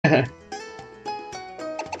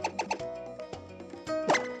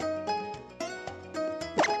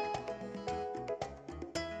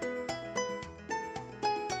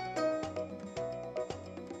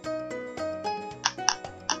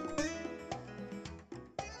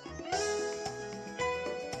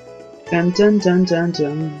Dun dun dun dun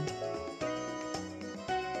dun.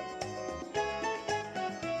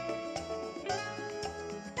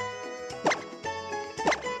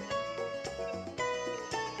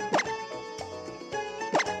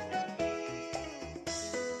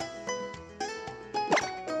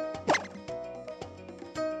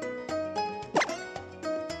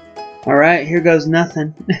 Alright, here goes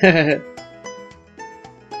nothing.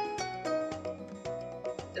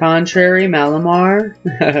 Contrary, Malamar.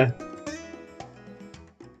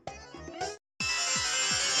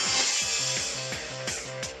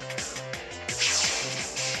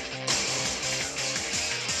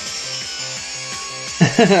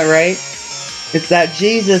 Right? It's that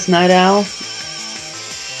Jesus, Night Owl.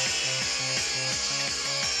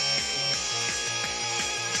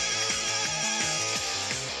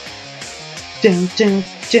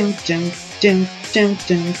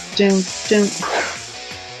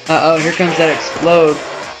 Uh-oh, here comes that explode.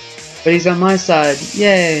 But he's on my side.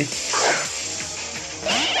 Yay!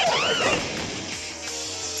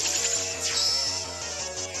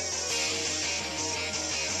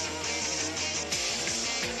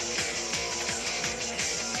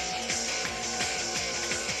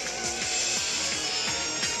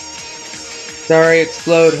 Sorry,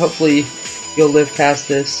 explode. Hopefully you'll live past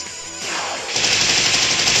this.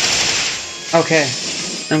 Okay.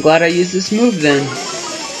 I'm glad I used this move then.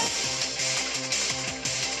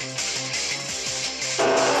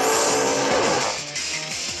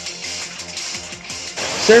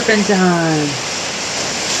 Serpentine!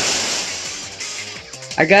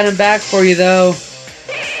 I got him back for you though,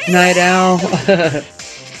 Night Owl.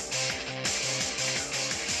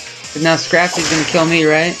 But now Scrappy's gonna kill me,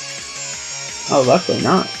 right? Oh, luckily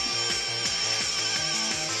not.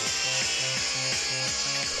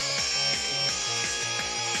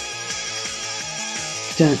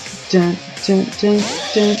 Dun dun dun dun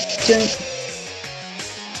dun dun.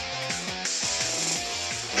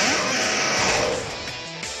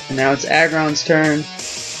 And now it's Aggron's turn.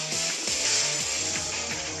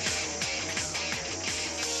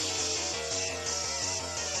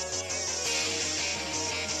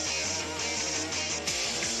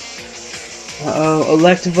 Uh-oh,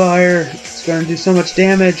 Electivire. It's gonna do so much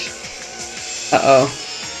damage. Uh-oh.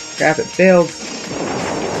 Crap, it failed.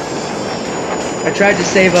 I tried to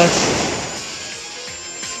save us.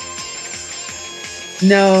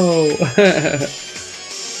 No!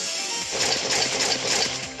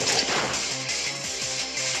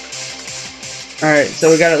 Alright, so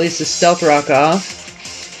we got at least a Stealth Rock off.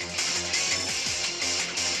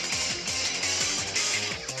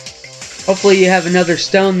 Hopefully you have another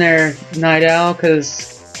stone there, Night Owl,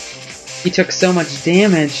 because he took so much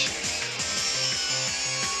damage.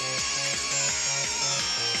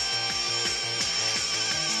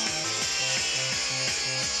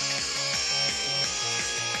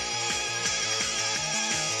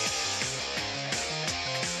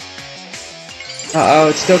 Uh-oh,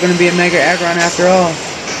 it's still going to be a Mega Aggron after all.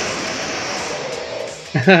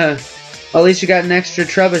 Well, at least you got an extra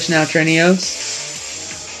Trubbish now, Trinios.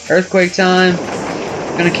 Earthquake time.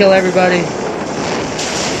 Gonna kill everybody.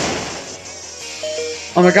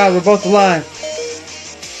 Oh my god, we're both alive.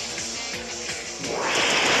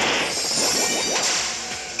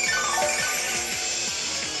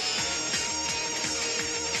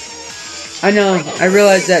 I know, I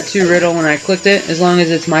realized that too, Riddle, when I clicked it. As long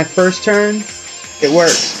as it's my first turn, it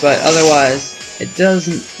works, but otherwise, it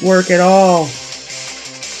doesn't work at all.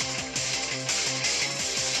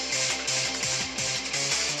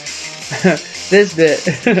 This bit.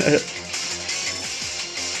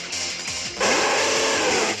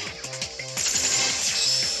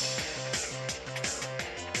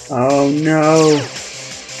 Oh no.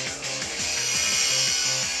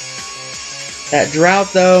 That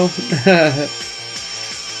drought though. That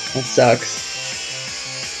sucks.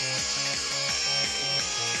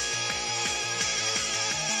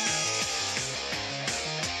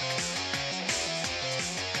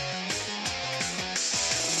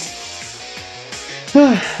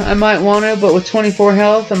 I might want to, but with 24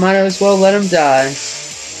 health, I might as well let him die.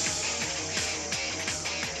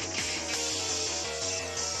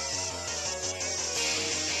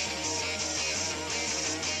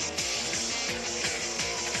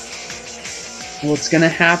 What's gonna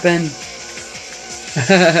happen?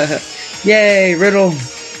 Yay, Riddle!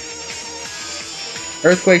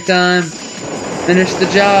 Earthquake time! Finish the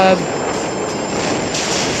job.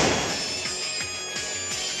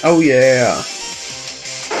 Oh yeah.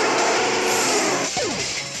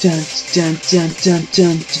 Dun dun dun dun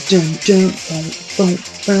dun dun dun dun boom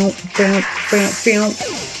boom boom boom.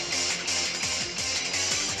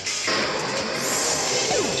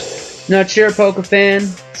 Not sure, Poker fan.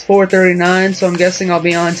 It's 4:39, so I'm guessing I'll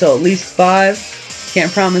be on until at least 5.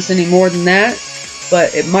 Can't promise any more than that,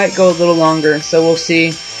 but it might go a little longer, so we'll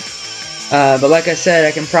see. But like I said,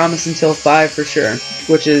 I can promise until 5 for sure,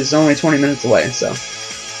 which is only 20 minutes away, so.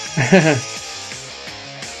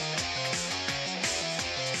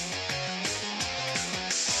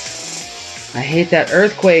 I hate that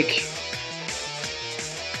earthquake.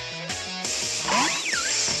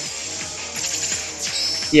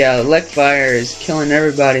 Yeah, Electivire is killing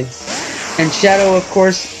everybody. And Shadow, of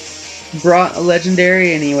course, brought a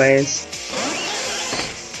legendary anyways.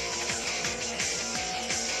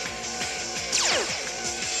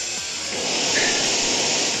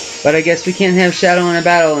 But I guess we can't have Shadow in a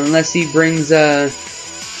battle unless he brings a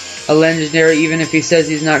legendary, even if he says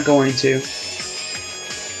he's not going to.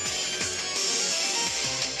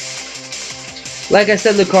 Like I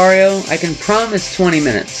said, Lucario, I can promise 20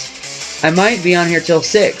 minutes. I might be on here till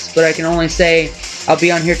 6, but I can only say I'll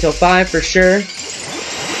be on here till 5 for sure.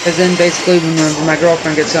 Because then basically when my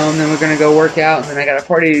girlfriend gets home, then we're going to go work out, and then I got a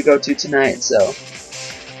party to go to tonight, so.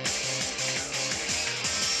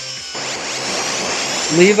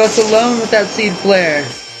 Leave us alone with that seed flare.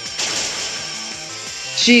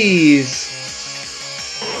 Jeez.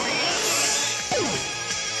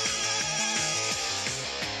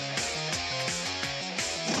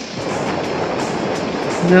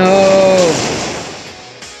 No.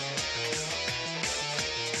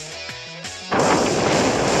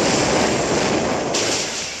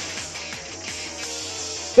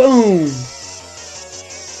 Boom.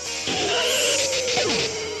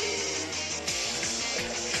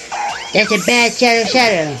 That's a bad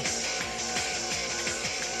Shadow.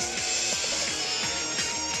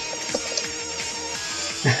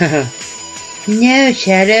 No,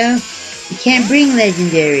 Shadow. You can't bring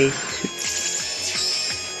legendaries.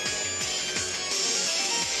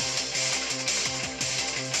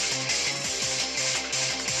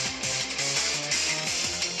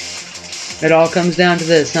 It all comes down to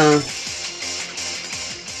this, huh?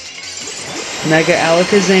 Mega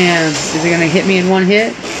Alakazam. Is it gonna hit me in one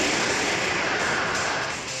hit?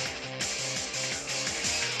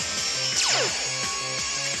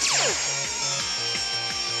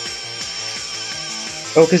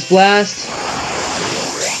 Focus Blast.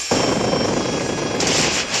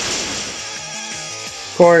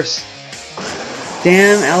 Of course.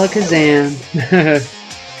 Damn Alakazam.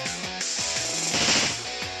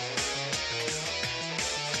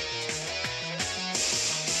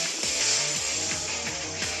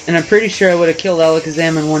 And I'm pretty sure I would have killed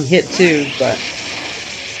Alakazam in one hit too, but...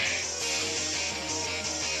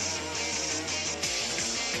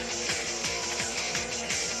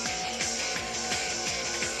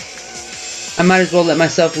 I might as well let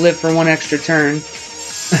myself live for one extra turn.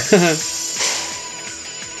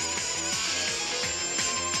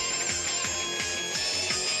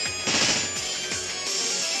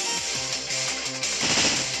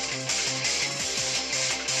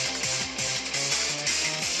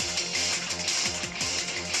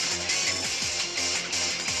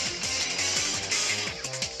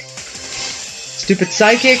 Stupid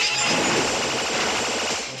Psychic!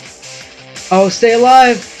 Oh, stay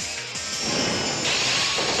alive!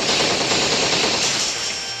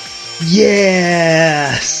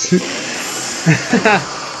 Yes!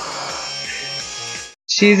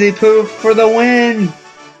 chesypoof for the win!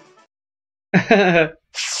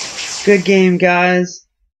 Good game, guys.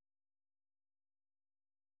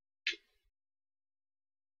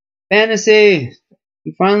 Fantasy!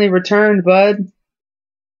 You finally returned, bud.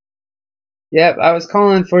 Yep, I was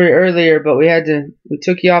calling for you earlier, but we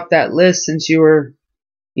took you off that list since you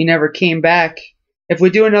never came back. If we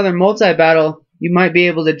do another multi-battle, you might be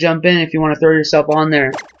able to jump in if you want to throw yourself on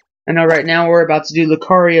there. I know right now we're about to do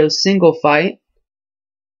Lucario's single fight.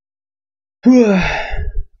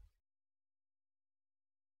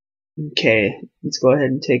 Okay, let's go ahead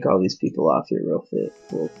and take all these people off here real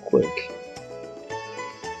quick.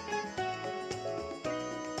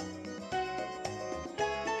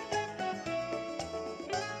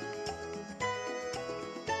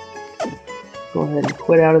 Go ahead and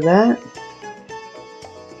quit out of that.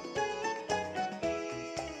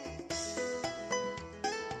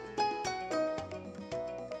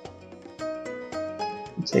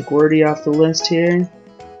 Take Wordy off the list here.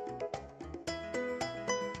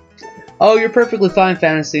 Oh, you're perfectly fine,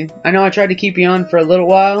 Fantasy. I know I tried to keep you on for a little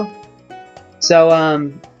while,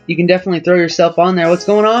 so you can definitely throw yourself on there. What's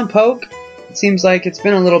going on, Poke? It seems like it's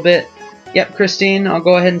been a little bit. Yep, Christine, I'll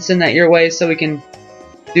go ahead and send that your way so we can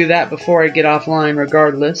do that before I get offline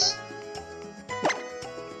regardless.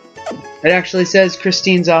 It actually says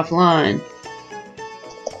Christine's offline.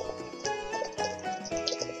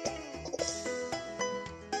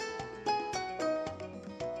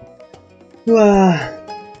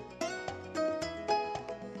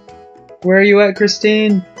 Where are you at,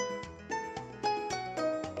 Christine?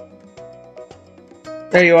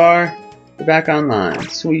 There you are. You're back online.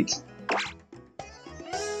 Sweet.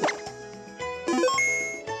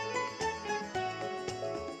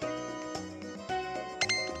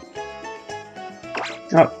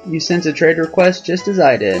 Oh, you sent a trade request just as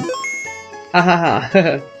I did. Ha ha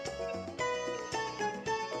ha.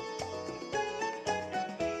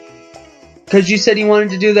 Because you said you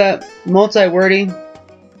wanted to do that multi-wording,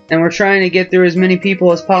 and we're trying to get through as many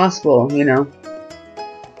people as possible, you know.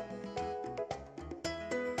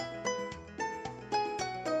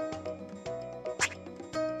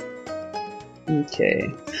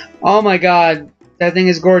 Okay. Oh my god, that thing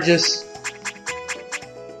is gorgeous.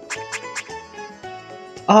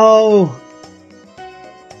 Oh!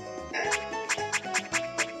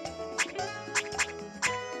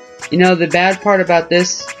 You know, the bad part about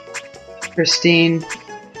this, Christine,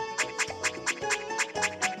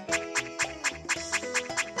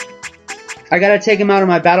 I gotta take him out of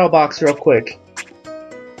my battle box real quick.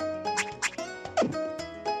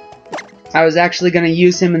 I was actually gonna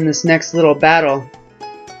use him in this next little battle.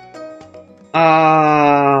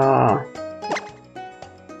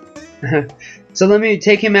 So let me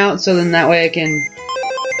take him out so then that way I can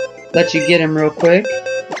let you get him real quick.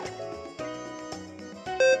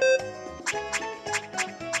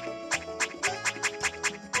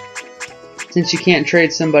 Since you can't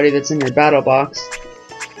trade somebody that's in your battle box.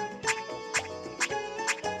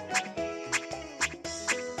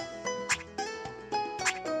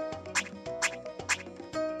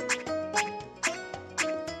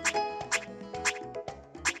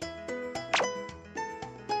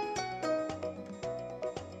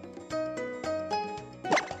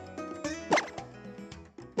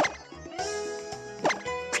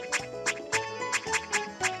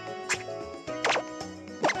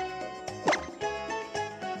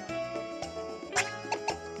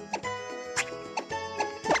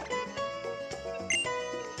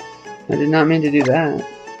 I did not mean to do that.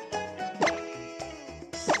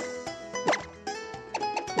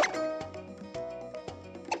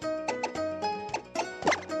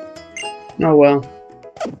 Oh well.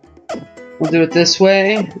 We'll do it this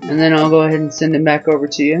way, and then I'll go ahead and send him back over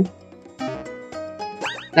to you.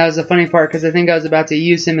 That was the funny part, because I think I was about to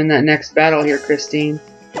use him in that next battle here, Christine.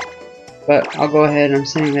 But I'll go ahead, I'm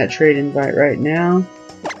sending that trade invite right now.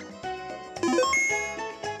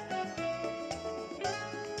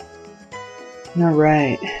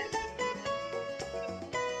 Alright.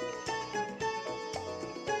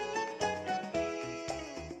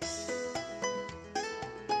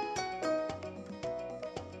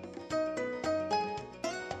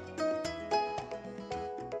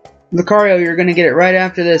 Lucario, you're going to get it right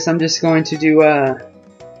after this. I'm just going to do,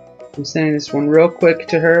 I'm sending this one real quick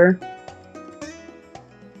to her.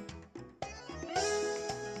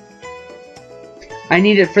 I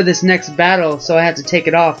need it for this next battle, so I have to take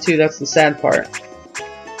it off too. That's the sad part.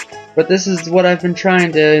 But this is what I've been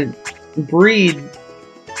trying to breed.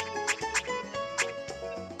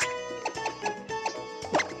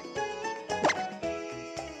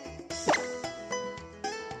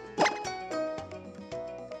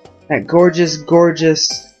 That gorgeous,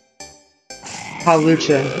 gorgeous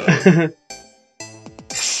Palucha.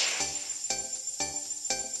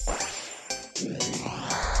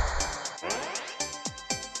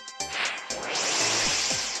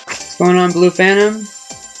 What's going on, Blue Phantom?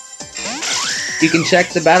 You can check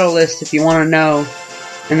the battle list if you want to know,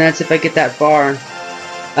 and that's if I get that far.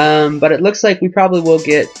 But it looks like we probably will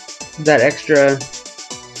get that extra.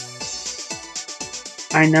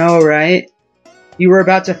 I know, right? You were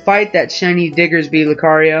about to fight that shiny Diggersby,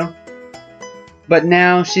 Lucario. But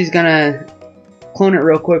now she's gonna clone it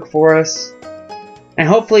real quick for us. And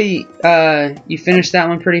hopefully you finish that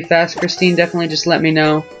one pretty fast, Christine. Definitely just let me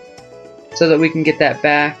know so that we can get that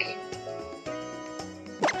back.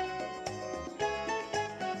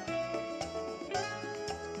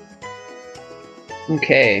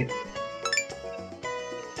 Okay.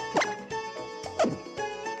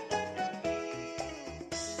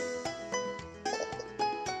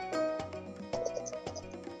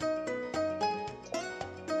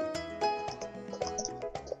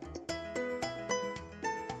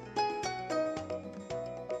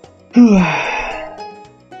 Okay,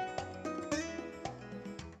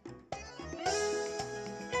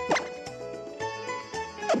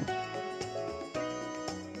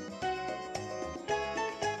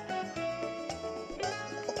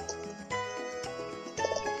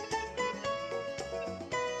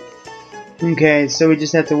 so we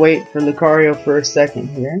just have to wait for Lucario for a second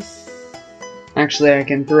here. Actually, I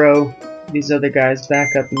can throw these other guys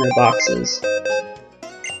back up in their boxes.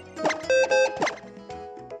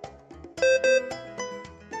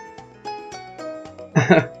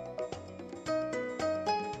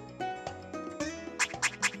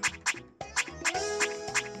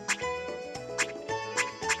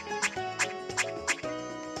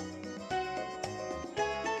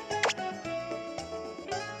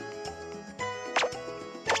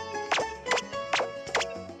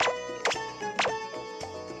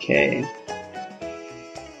 Okay.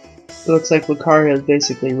 It looks like Lucario is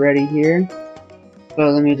basically ready here. So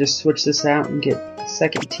let me just switch this out and get the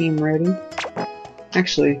second team ready.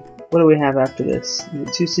 Actually, what do we have after this? Is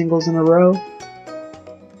it 2 singles in a row?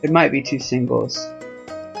 It might be 2 singles.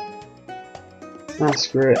 Ah,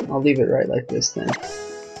 screw it. I'll leave it right like this then.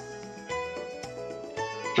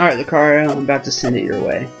 Alright, Lucario, I'm about to send it your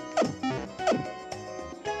way.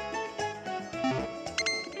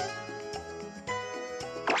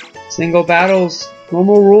 Single battles,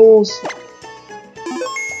 normal rules.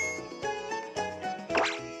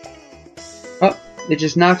 Oh, it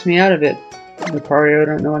just knocked me out of it. Lucario, I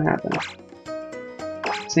don't know what happened.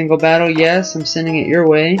 Single battle, yes, I'm sending it your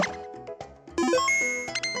way.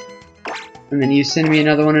 And then you send me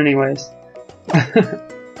another one anyways.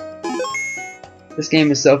 This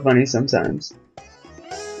game is so funny sometimes.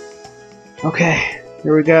 Okay,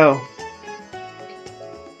 here we go.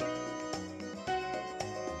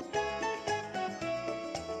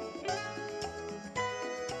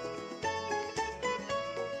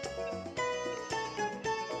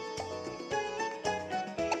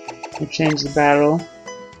 We'll change the battle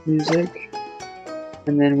music.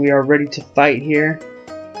 And then we are ready to fight here.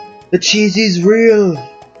 The cheesy's real!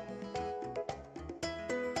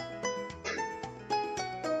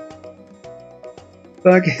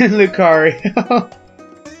 Fucking Lucario.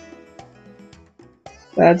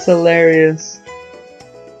 That's hilarious.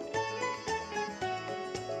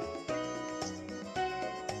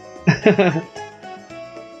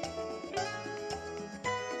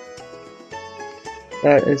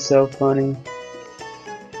 That is so funny.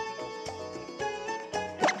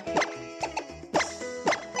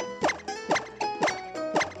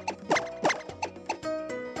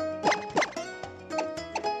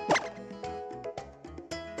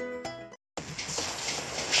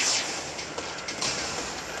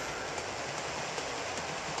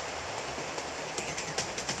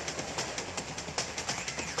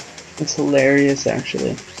 It's hilarious,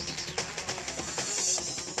 actually.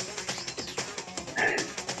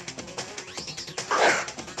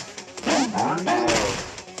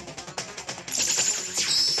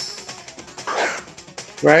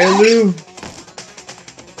 Rylou.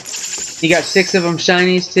 You got 6 of them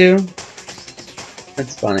shinies too?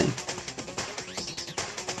 That's funny.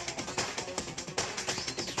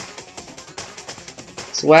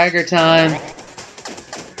 Swagger time.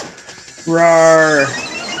 Rawr.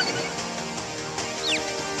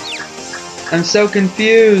 I'm so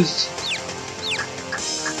confused.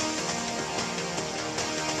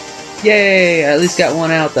 Yay, I at least got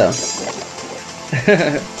one out though.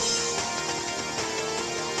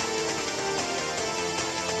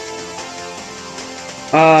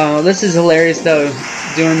 Oh, this is hilarious though,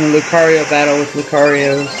 doing the Lucario battle with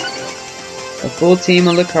Lucarios. A full team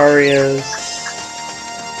of Lucarios.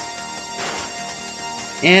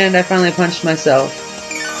 And I finally punched myself.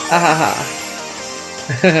 Ha ha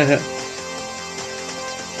ha.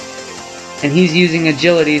 And he's using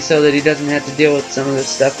agility so that he doesn't have to deal with some of this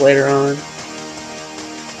stuff later on.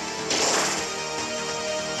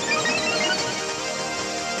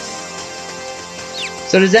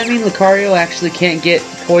 So does that mean Lucario actually can't get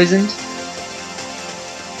poisoned?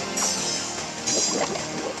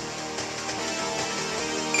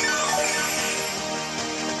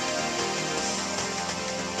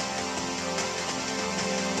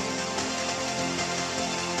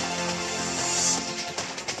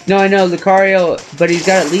 No, I know, Lucario, but he's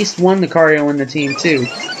got at least one Lucario in the team, too.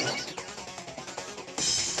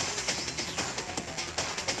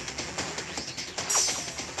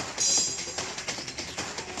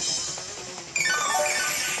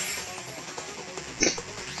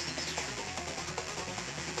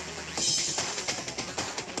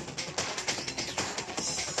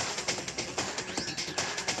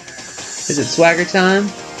 Is it swagger time?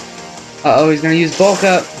 Uh-oh, he's gonna use bulk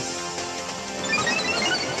up.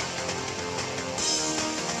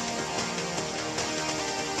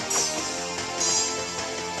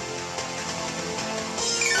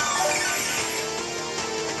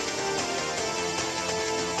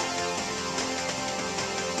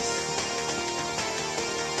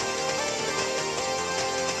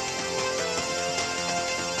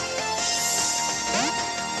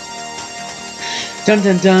 Dun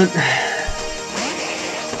dun dun.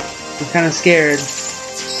 I'm kind of scared.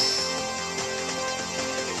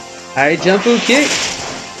 I jump ooh kick.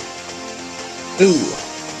 Ooh.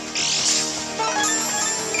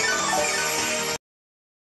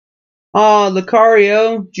 Aw,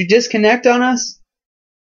 Lucario, did you disconnect on us?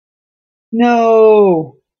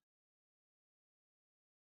 No.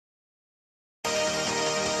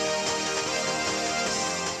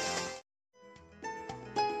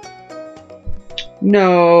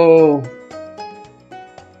 No.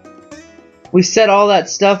 We set all that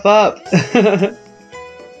stuff up.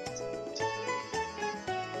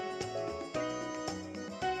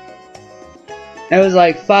 It was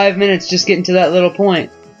like 5 minutes just getting to that little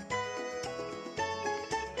point.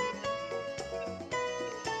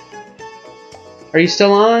 Are you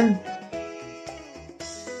still on?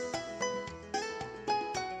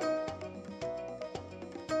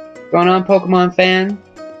 Going on, Pokemon fan?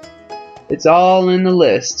 It's all in the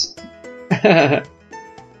list.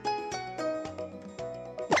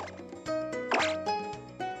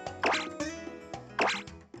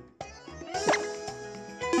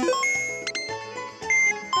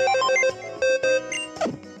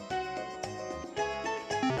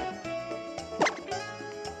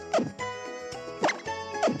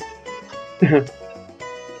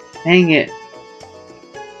 Dang it.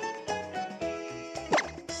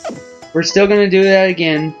 We're still gonna do that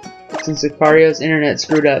again, since Lucario's internet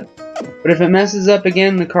screwed up. But if it messes up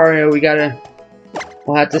again, Lucario,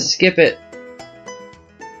 we'll have to skip it.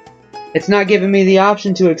 It's not giving me the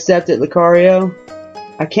option to accept it, Lucario.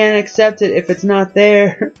 I can't accept it if it's not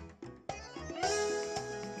there.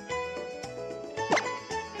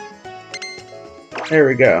 There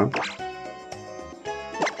we go.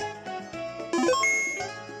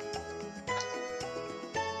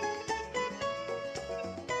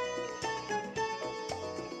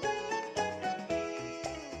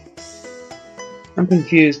 I'm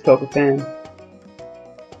confused, Pokefan.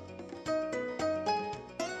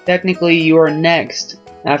 Technically, you are next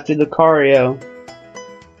after Lucario.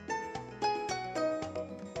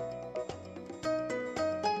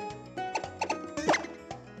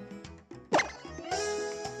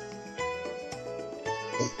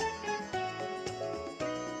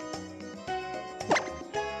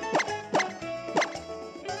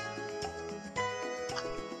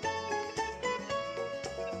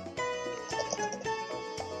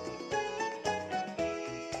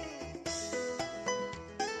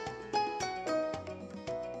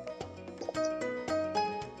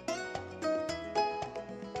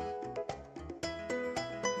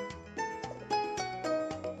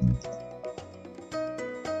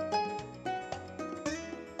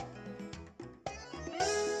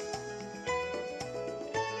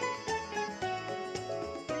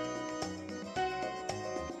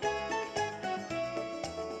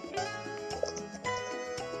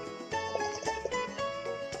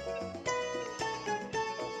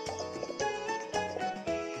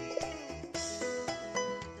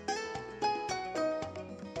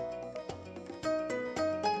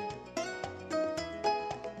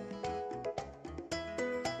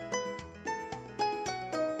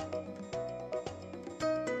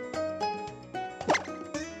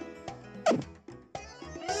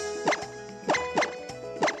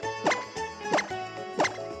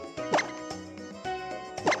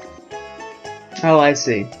 Oh, I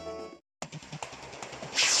see.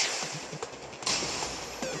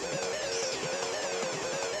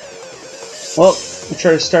 Well, I'll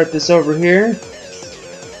try to start this over here.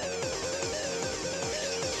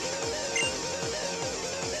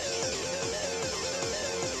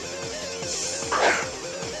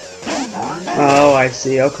 Oh, I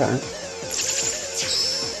see, okay.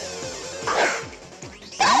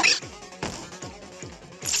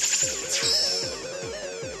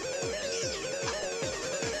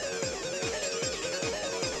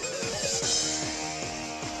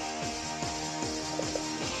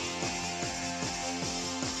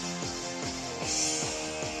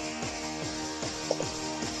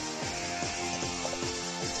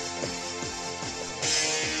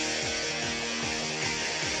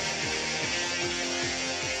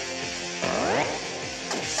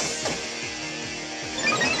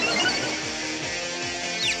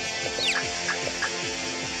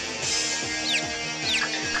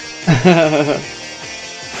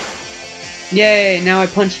 Yay, now I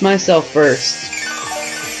punched myself first.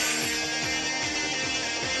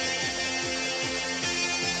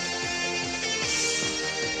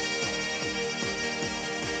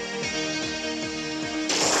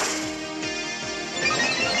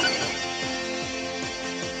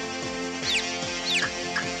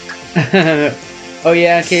 Oh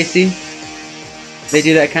yeah, Casey? They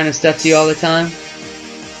do that kind of stuff to you all the time?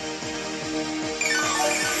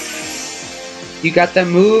 You got them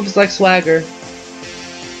moves like swagger.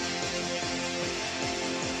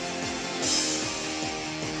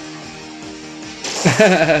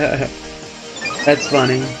 That's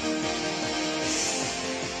funny.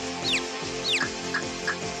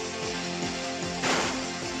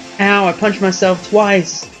 Ow, I punched myself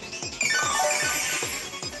twice.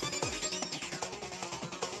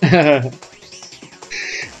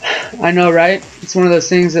 I know, right? It's one of those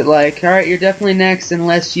things that like, alright, you're definitely next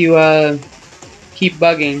unless you keep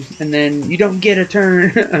bugging, and then you don't get a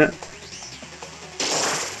turn.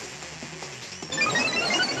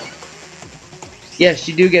 Yes,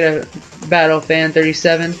 you do get a battle fan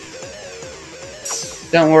 37.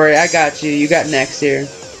 Don't worry, I got you. You got next here.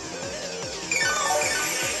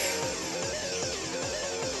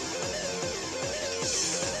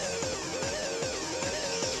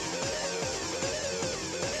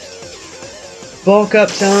 Bulk up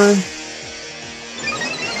time.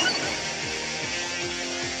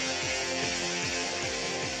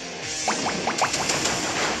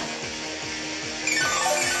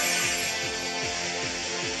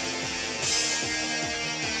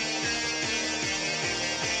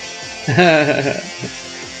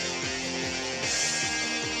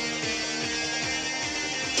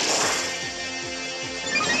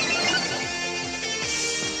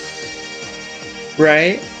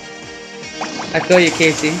 Right? I feel you,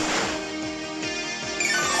 Casey.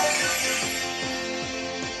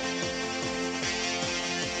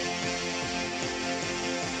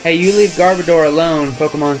 Hey, you leave Garbodor alone,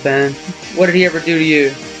 Pokemon fan. What did he ever do to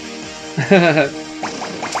you?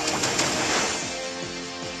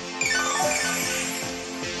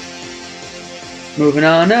 Moving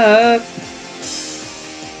on up.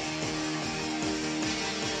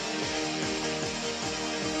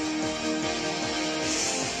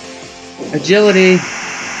 Agility.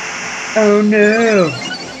 Oh no.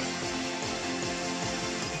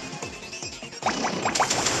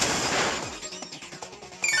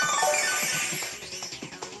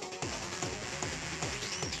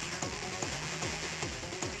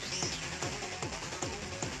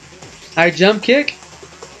 I jump kick,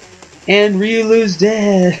 and Ryulu's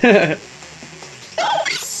dead.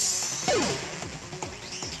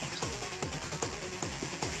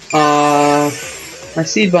 My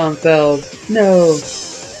seed bomb failed. No.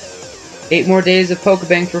 8 more days of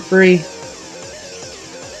Pokebang for free.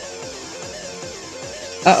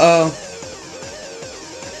 Uh-oh.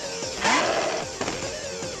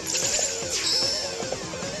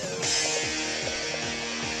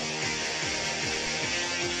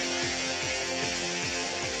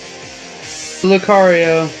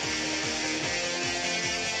 Lucario.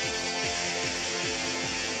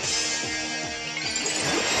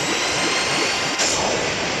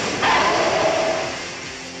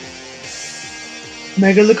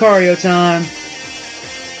 Mega Lucario time.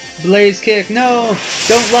 Blaze kick. No!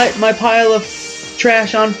 Don't light my pile of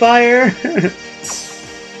trash on fire!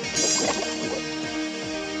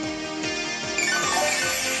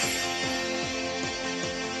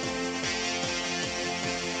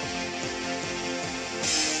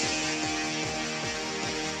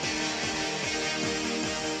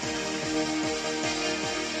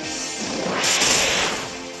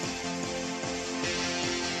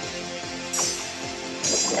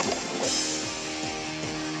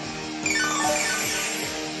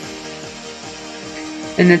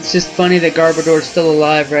 And it's just funny that Garbodor's still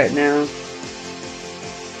alive right now.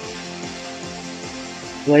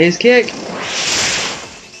 Blaze kick!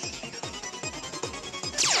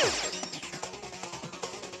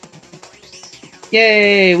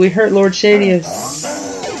 Yay! We hurt Lord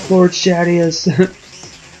Shadius. Lord Shadius.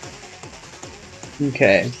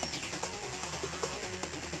 Okay.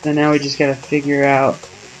 So now we just gotta figure out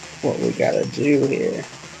what we gotta do here.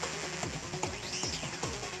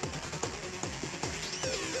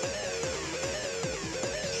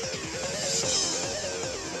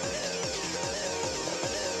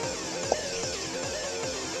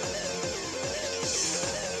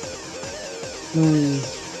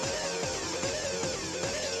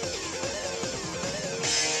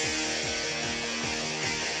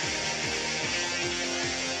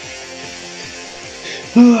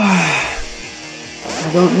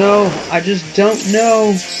 I don't know. I just don't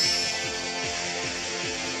know.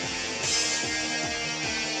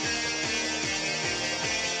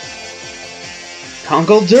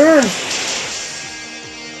 Conkeldurr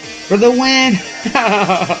for the win!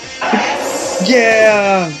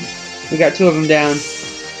 Yeah! We got 2 of them down.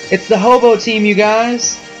 It's the Hobo team, you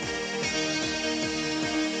guys!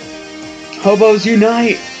 Hobos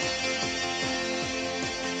unite!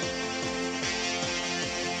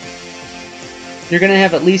 You're gonna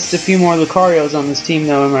have at least a few more Lucarios on this team,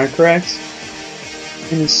 though, am I correct?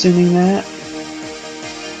 In assuming that.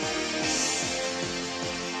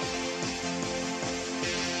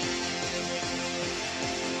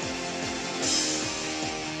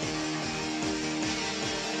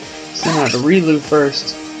 Send out the Relu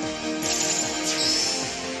first.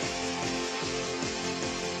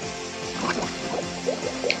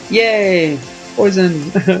 Yay!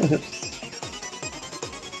 Poison!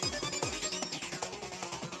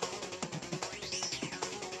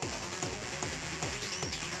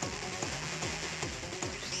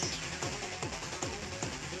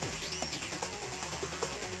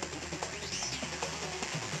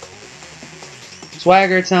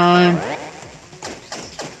 Swagger time!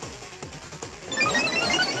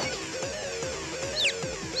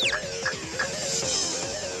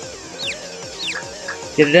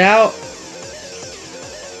 Get it out!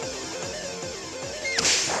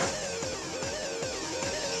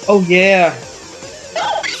 Oh yeah!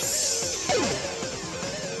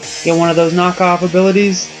 Get one of those knockoff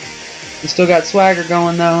abilities. We still got swagger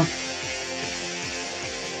going though.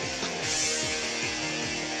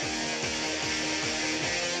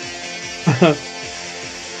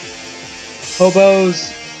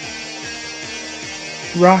 Hobos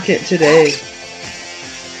rocket today.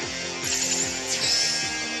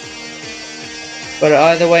 But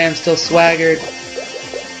either way, I'm still swaggered.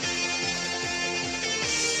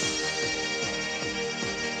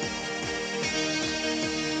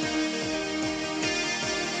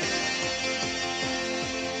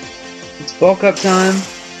 It's bulk up time.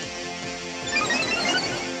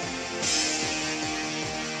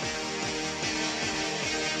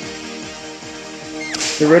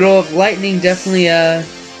 The Riddle of Lightning definitely will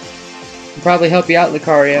probably help you out,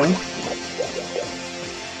 Lucario.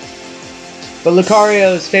 But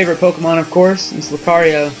Lucario's favorite Pokemon, of course, is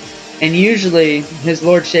Lucario. And usually, his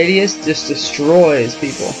Lord Shadiest just destroys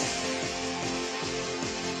people.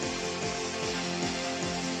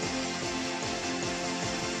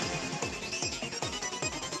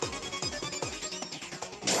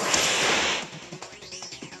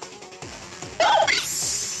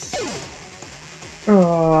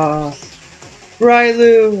 Oh,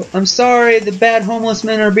 Railu, I'm sorry, the bad homeless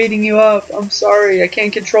men are beating you up. I'm sorry, I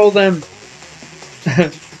can't control them.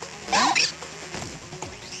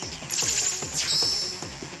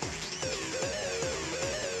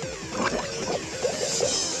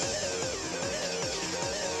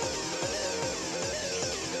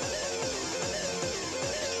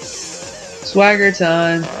 Swagger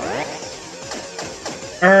time.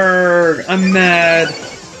 Urgh, I'm mad.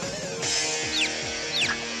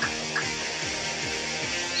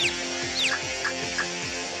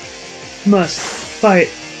 Must fight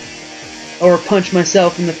or punch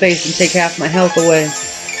myself in the face and take half my health away.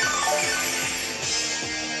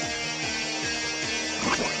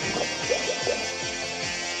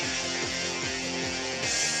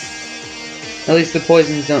 At least the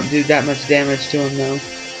poisons don't do that much damage to him though.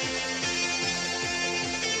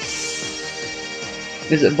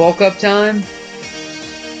 Is it bulk up time?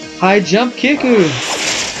 High jump Kiku!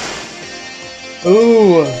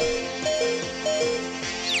 Ooh!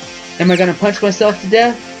 Am I gonna punch myself to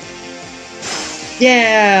death?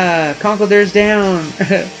 Yeah! Conkeldurr's down!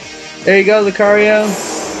 There you go, Lucario.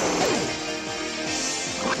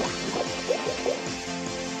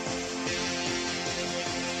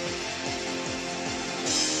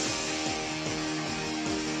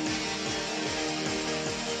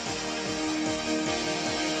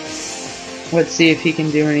 Let's see if he can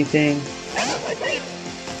do anything.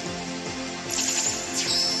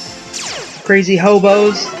 Crazy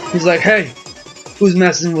hobos. He's like, hey, who's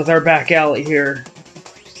messing with our back alley here?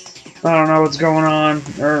 I don't know what's going on.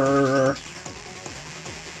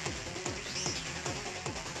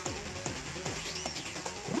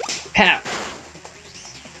 Pap.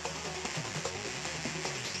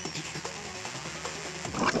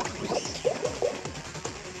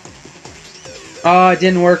 Oh, it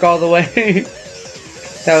didn't work all the way.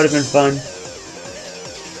 That would have been fun.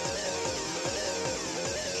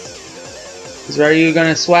 Are you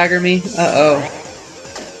gonna swagger me? Uh-oh.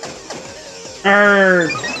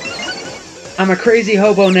 I'm a crazy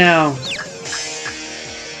hobo now.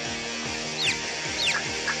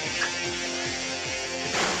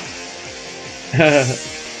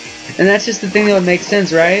 And that's just the thing that would make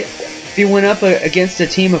sense, right? If you went up against a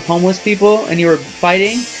team of homeless people and you were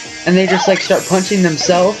fighting, and they just like start punching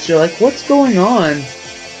themselves, you're like, what's going on?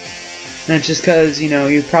 And it's just because, you know,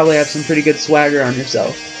 you probably have some pretty good swagger on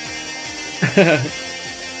yourself.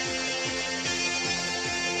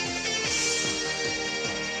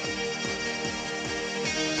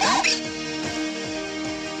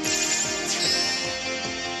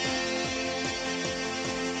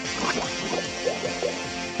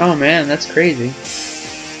 Oh man, that's crazy.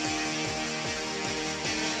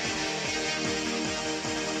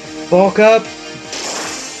 Bulk up!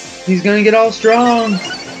 He's gonna get all strong!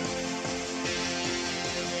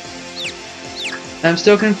 I'm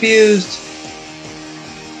still confused.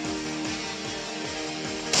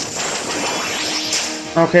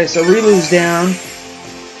 Okay, so Rilu's down.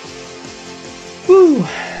 Woo!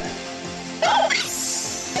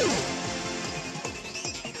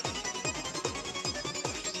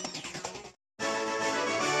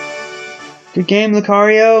 Good game,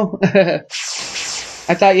 Lucario.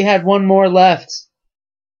 I thought you had one more left.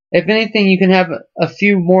 If anything, you can have a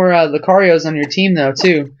few more Lucarios on your team, though,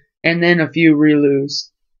 too. And then a few Rilus.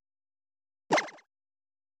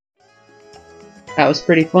 That was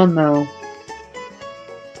pretty fun, though.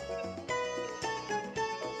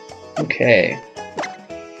 Okay.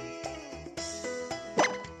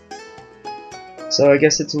 So I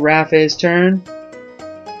guess it's Rafe's turn.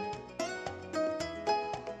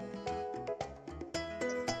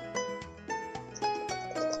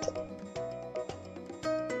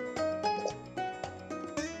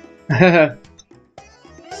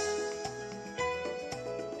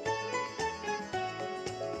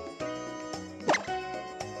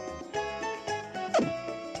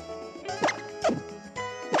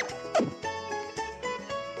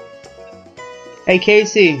 Hey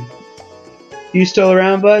Casey, you still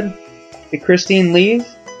around, bud? Did Christine leave?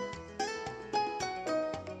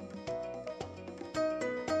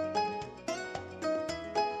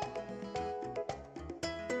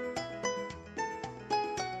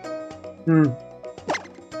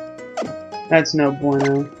 That's no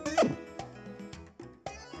bueno.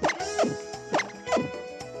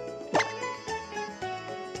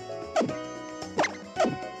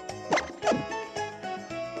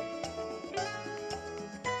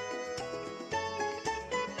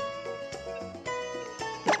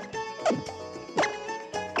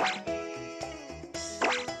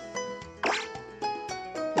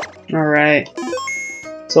 Alright.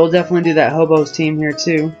 So we'll definitely do that Hobos team here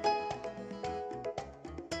too.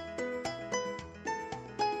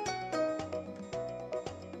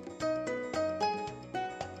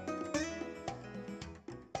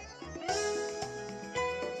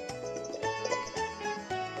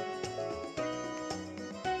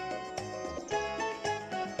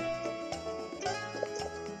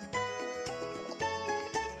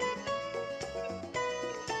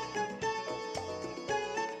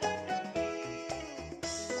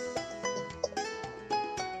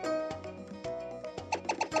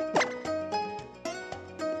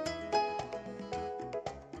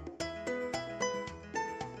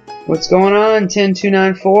 What's going on,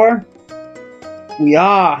 10294? We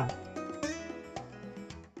are.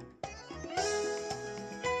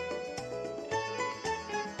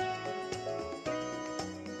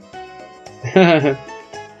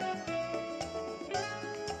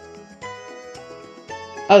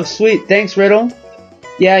 Oh, sweet. Thanks, Riddle.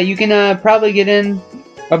 Yeah, you can probably get in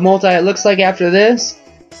a multi. It looks like after this,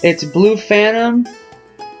 it's Blue Phantom,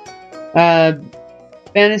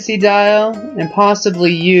 Fantasy Dial, and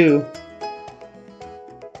possibly you.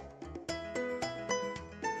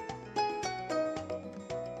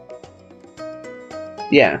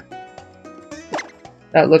 Yeah.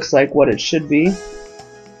 That looks like what it should be.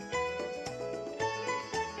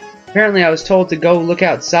 Apparently I was told to go look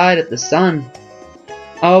outside at the sun.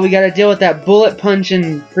 Oh, we gotta deal with that bullet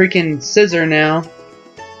punching freaking scissor now.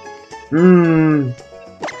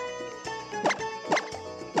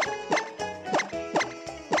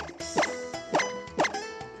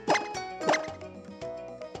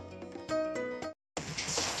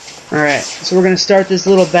 Alright, so we're gonna start this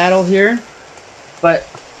little battle here. But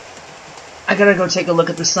I gotta go take a look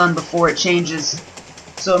at the sun before it changes.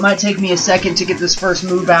 So it might take me a second to get this first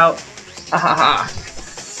move out. Ahaha.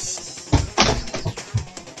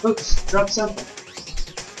 Oops, dropped something.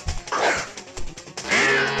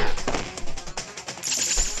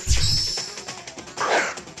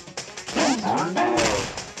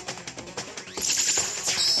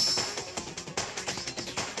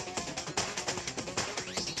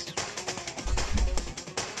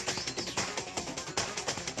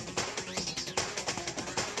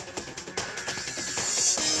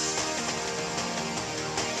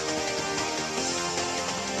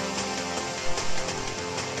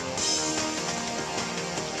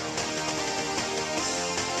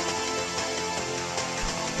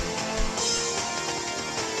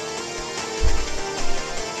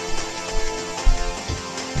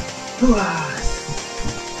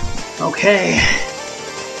 Okay.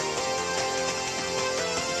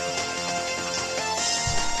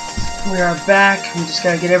 We are back. We just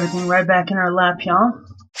gotta get everything right back in our lap, y'all.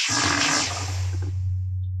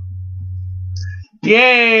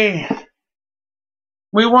 Yay!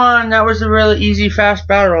 We won! That was a really easy, fast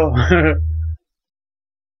battle.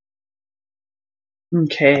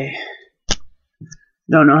 Okay.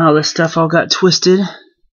 Don't know how this stuff all got twisted.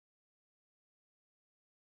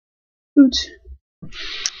 Oops.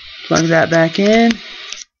 Plug that back in.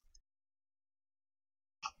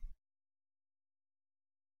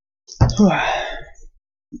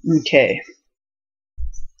 Okay.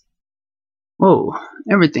 Whoa,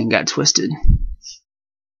 everything got twisted.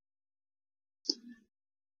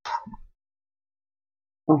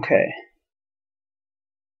 Okay.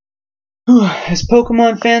 Is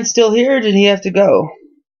Pokemon Fan still here, or did he have to go?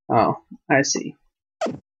 Oh, I see.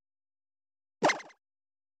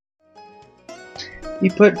 He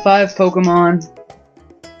put 5 Pokemon,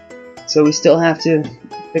 so we still have to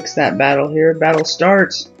fix that battle here. Battle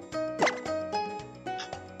starts.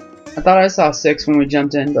 I thought I saw 6 when we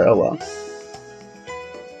jumped in, but oh well.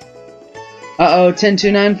 Uh-oh,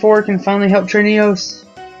 10294 can finally help Trinios.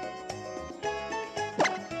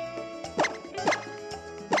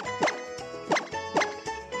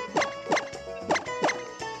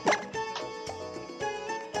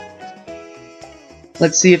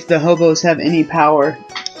 Let's see if the hobos have any power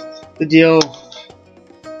to deal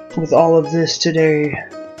with all of this today.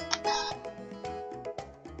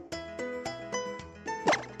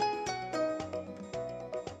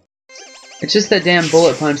 It's just that damn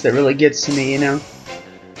bullet punch that really gets to me, you know?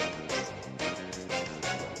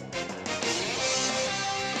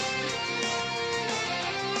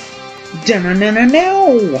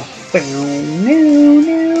 No.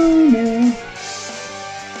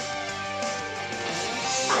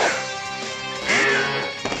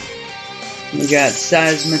 We got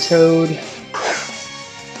Seismitoad.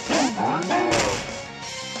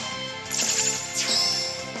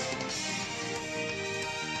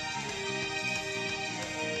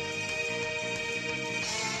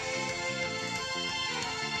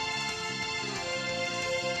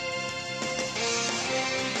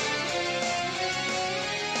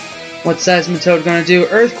 What's Seismitoad gonna do?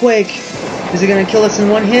 Earthquake! Is it gonna kill us in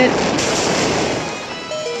one hit?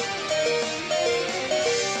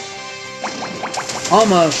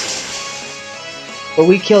 Almost. But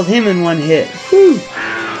we killed him in one hit. Whew!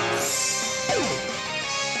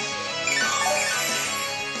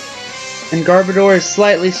 And Garbodor is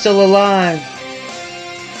slightly still alive.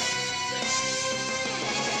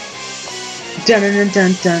 Dun dun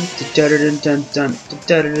dun dun dun dun dun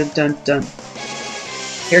dun dun dun dun.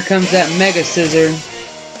 Here comes that Mega Scissor.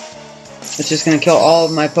 It's just gonna kill all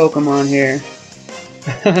of my Pokemon here.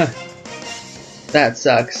 That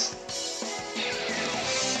sucks.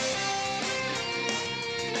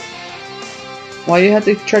 Why you have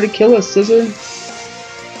to try to kill us, Scissor?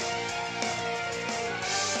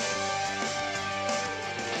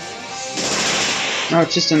 Oh,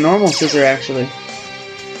 it's just a normal Scissor, actually.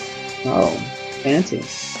 Oh, fancy.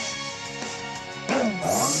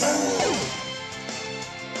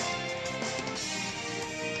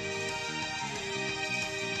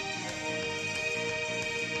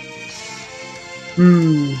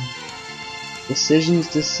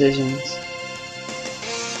 Decisions.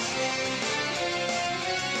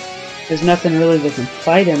 There's nothing really that can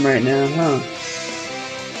fight him right now, huh?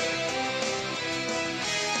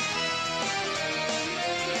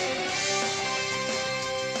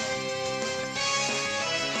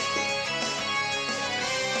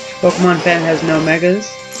 Pokemon Fan has no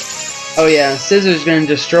Megas. Oh yeah, Scissor's gonna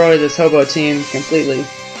destroy this Hobo team completely.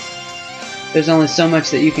 There's only so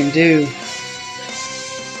much that you can do.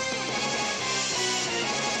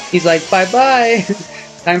 He's like, bye-bye!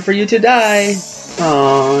 Time for you to die!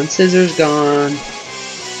 Aww, and Scissor's gone.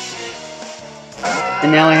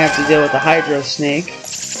 And now I have to deal with the Hydro Snake.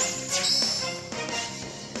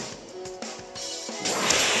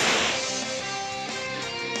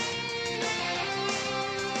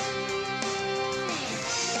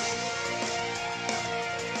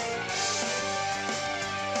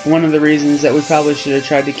 One of the reasons that we probably should have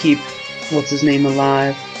tried to keep what's-his-name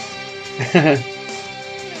alive.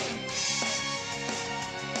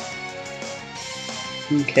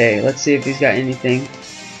 Okay, let's see if he's got anything.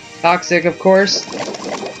 Toxic, of course.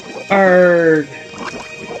 Arrgh.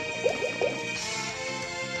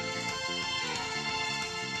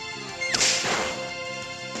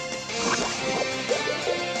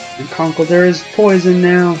 And Conkeldurr is poison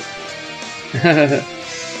now.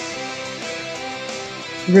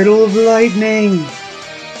 Riddle of Lightning!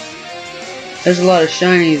 There's a lot of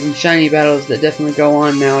shinies and shiny battles that definitely go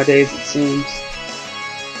on nowadays, it seems.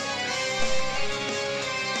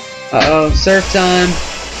 Uh-oh, surf time!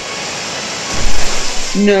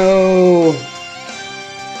 No!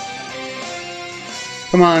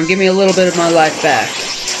 Come on, give me a little bit of my life back.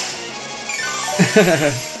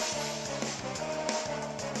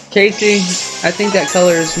 Casey, I think that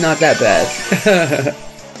color is not that bad.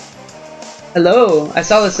 Hello, I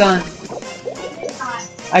saw the sun.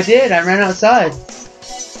 I did, I ran outside.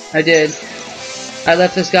 I did. I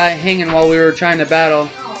left this guy hanging while we were trying to battle.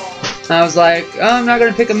 I was like, oh, I'm not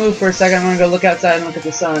going to pick a move for a second. I'm going to go look outside and look at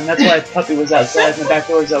the sun. That's why Puppy was outside and the back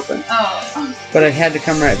door was open. Oh. But I had to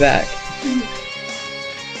come right back.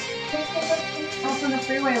 Also, the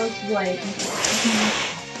freeway was like...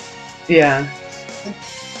 Yeah.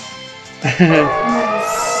 It's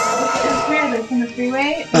weird, like, in the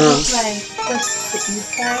freeway, it was like, just the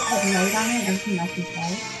east side had light on it, everything else was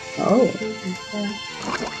white. Oh.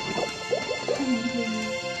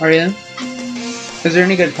 Are you? Is there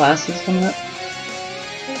any good classes coming up?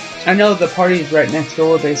 I know the party's right next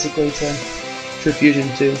door, basically, to True Fusion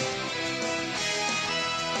 2.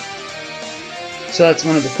 So that's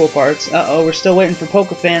one of the cool parts. Uh-oh, we're still waiting for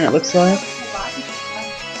Pokefan, it looks like.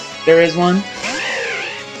 There is one?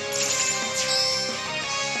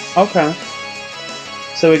 Okay.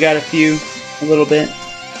 So we got a little bit.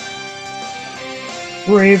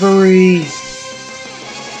 Bravery!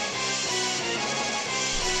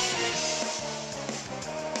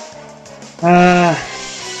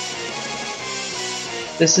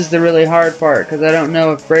 This is the really hard part, because I don't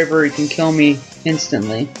know if Bravery can kill me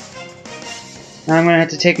instantly. I'm gonna have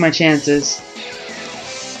to take my chances.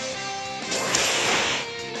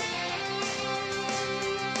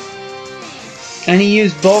 And he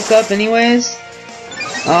used bulk up anyways?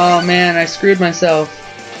 Oh man, I screwed myself.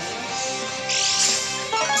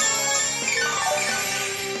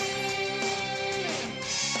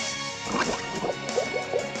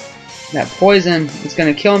 That poison is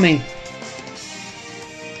gonna kill me.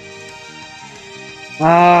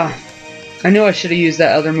 I knew I should have used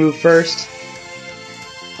that other move first.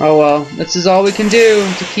 Oh well, this is all we can do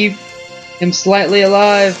to keep him slightly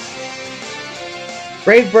alive.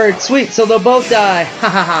 Brave Bird, sweet, so they'll both die. Ha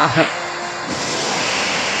ha ha.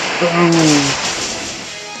 Boom.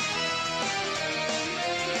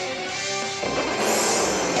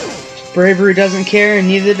 Bravery doesn't care, and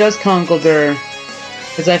neither does Conkeldurr.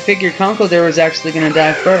 Because I figured Conkeldurr was actually gonna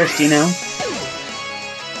die first, you know?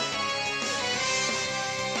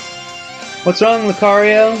 What's wrong,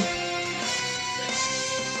 Lucario?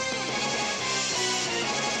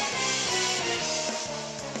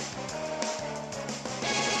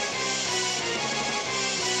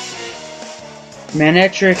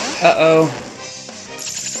 Manectric, uh-oh.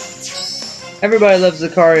 Everybody loves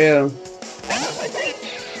Lucario.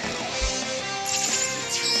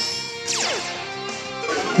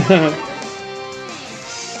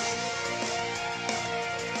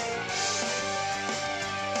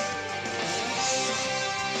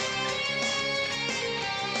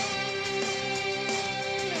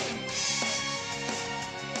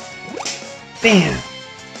 Bam!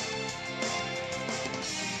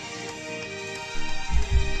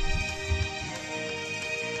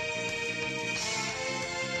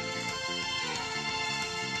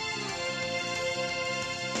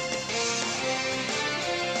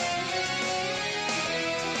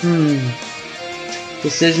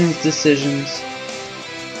 Decisions.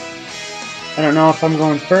 I don't know if I'm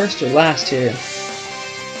going first or last here.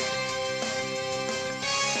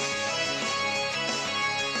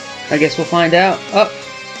 I guess we'll find out. Oh!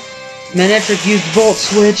 Manectric used Volt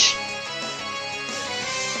Switch.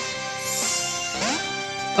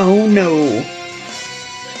 Oh no.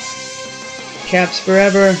 Caps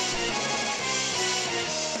forever.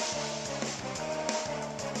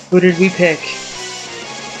 Who did we pick?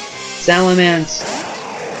 Salamence.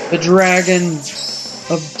 The Dragon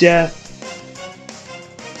of Death.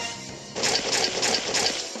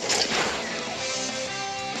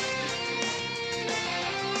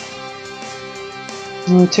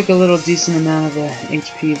 Well, it took a little decent amount of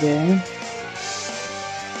HP there.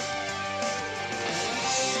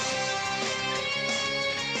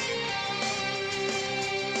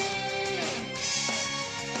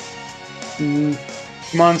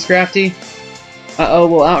 Come on, Scrafty. Uh-oh,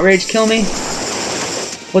 will Outrage kill me?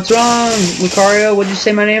 What's wrong, Lucario? What did you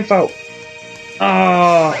say my name for?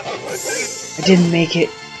 Oh, I didn't make it.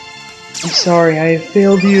 I'm sorry, I have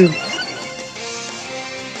failed you.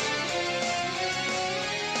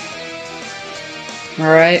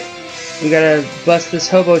 Alright, we gotta bust this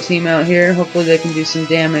hobo team out here. Hopefully they can do some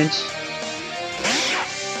damage.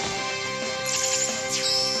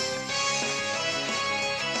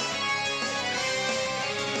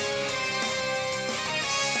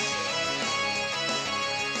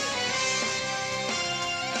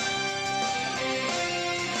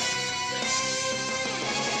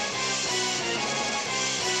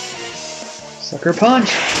 Sucker punch!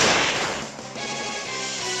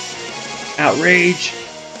 Outrage!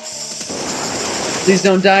 Please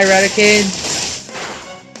don't die, Raticate!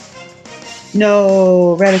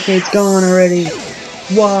 No! Raticate's gone already!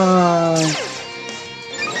 Why?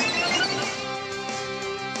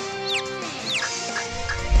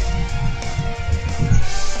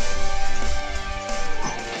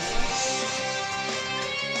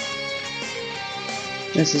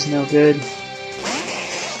 This is no good.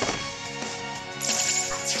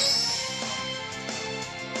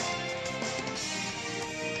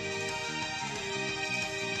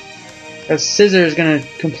 Because Scissor is going to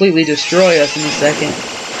completely destroy us in a second.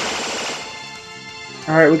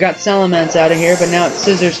 Alright, we got Salamence out of here, but now it's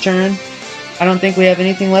Scissor's turn. I don't think we have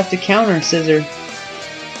anything left to counter Scissor.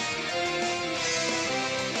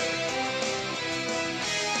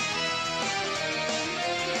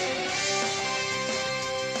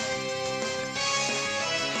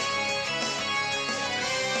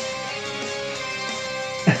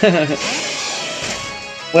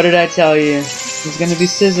 What did I tell you? It's gonna be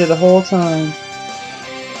Scissor the whole time.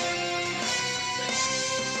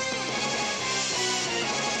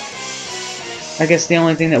 I guess the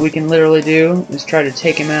only thing that we can literally do is try to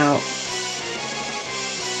take him out.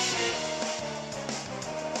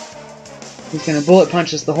 He's gonna bullet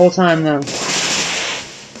punch us the whole time though.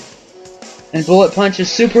 And bullet punch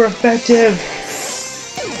is super effective!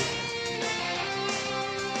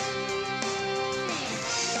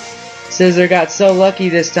 Scissor got so lucky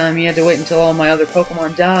this time he had to wait until all my other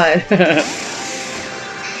Pokemon died.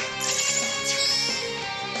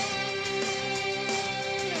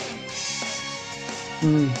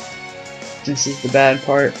 This is the bad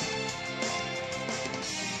part.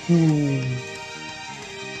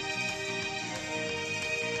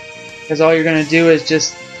 Because all you're gonna do is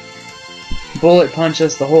just bullet punch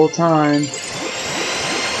us the whole time.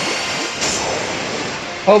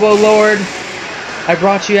 Hobo Lord, I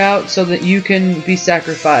brought you out so that you can be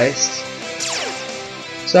sacrificed.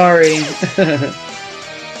 Sorry.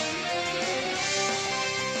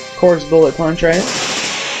 Of course, bullet punch, right?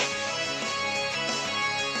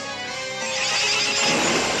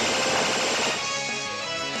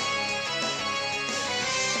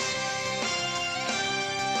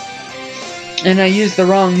 And I used the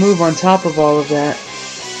wrong move on top of all of that.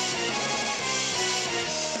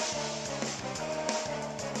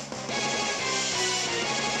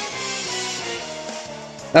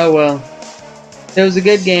 Oh well. It was a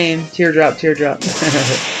good game. Teardrop, teardrop.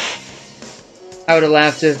 I would have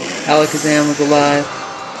laughed if Alakazam was alive.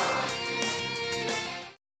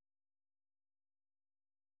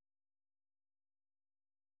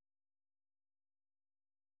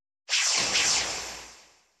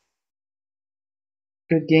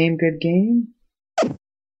 Good game, good game.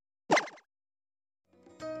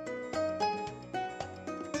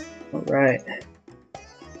 Alright.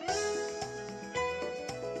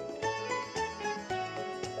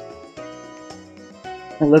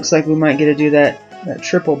 It looks like we might get to do that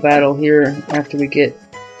triple battle here after we get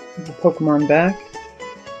the Pokemon back.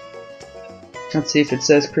 Let's see if it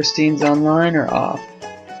says Christine's online or off.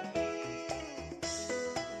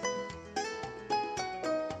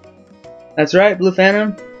 That's right, Blue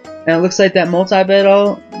Phantom. And it looks like that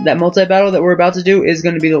multi-battle that we're about to do is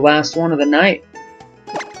going to be the last one of the night.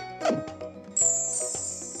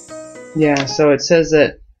 Yeah, so it says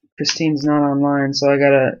that Christine's not online, so I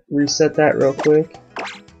gotta reset that real quick.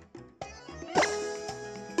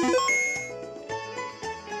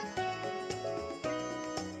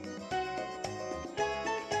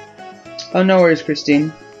 Oh, no worries,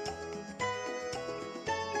 Christine.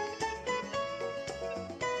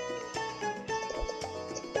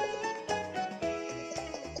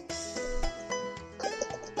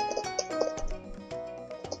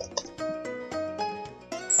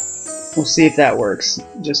 We'll see if that works,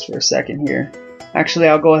 just for a second here. Actually,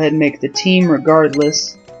 I'll go ahead and make the team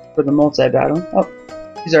regardless for the multi-battle. Oh,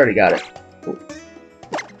 he's already got it. Cool.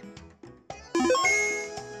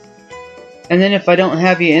 And then if I don't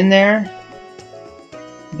have you in there,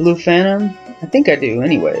 Blue Phantom, I think I do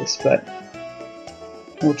anyways, but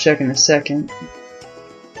we'll check in a second.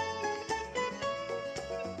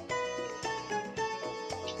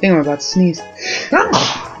 I think I'm about to sneeze.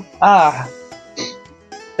 Ah!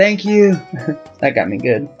 Thank you! That got me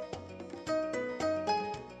good.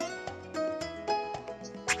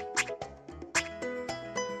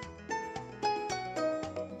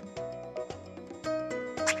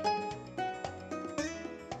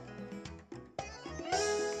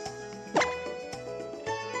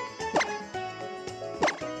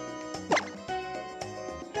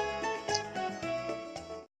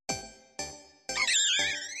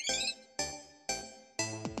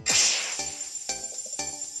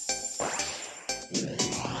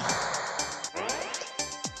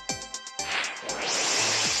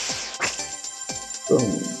 Boom.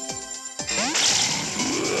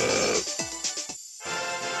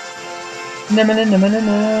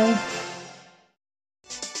 No.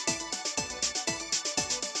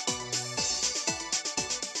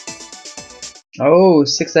 Oh,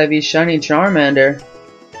 6 IV Shiny Charmander.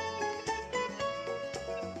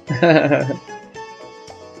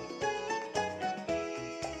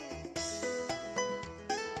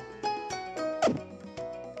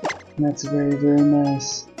 That's very, very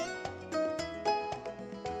nice.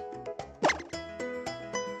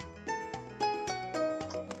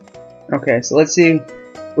 Okay, so let's see.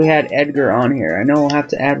 We had Edgar on here. I know we'll have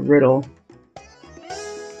to add Riddle.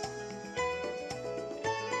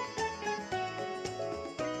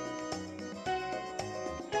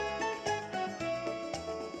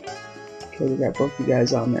 Okay, we got both you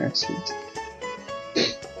guys on there. Sweet.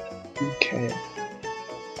 Okay.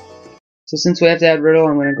 So since we have to add Riddle,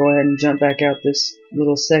 I'm going to go ahead and jump back out this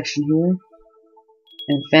little section here.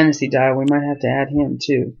 And Fantasy Dial, we might have to add him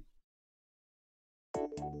too.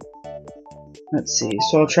 Let's see,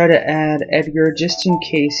 so I'll try to add Edgar just in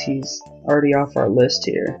case he's already off our list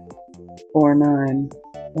here.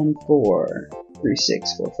 4914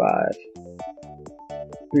 3645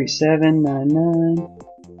 3799.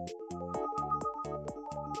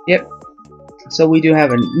 Yep. So we do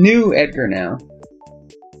have a new Edgar now.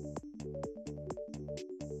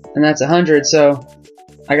 And that's 100, so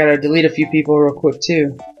I gotta delete a few people real quick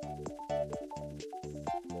too.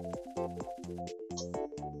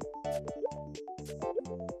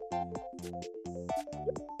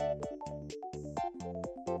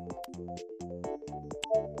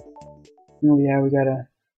 Oh yeah, we gotta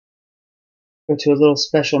go to a little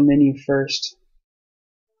special menu first.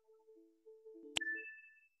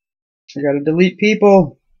 I gotta delete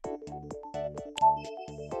people.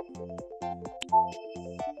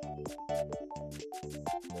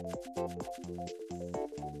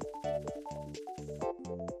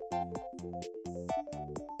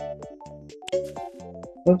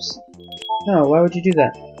 Oops. No, why would you do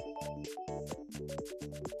that?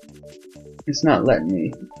 It's not letting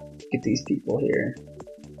me get these people here.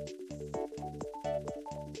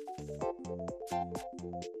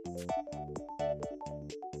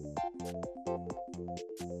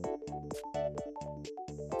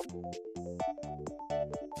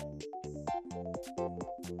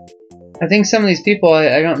 I think some of these people,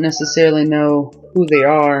 I don't necessarily know who they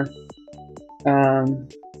are.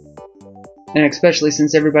 And especially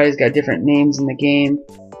since everybody's got different names in the game.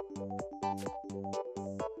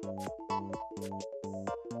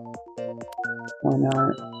 Why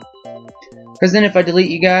not? Because then if I delete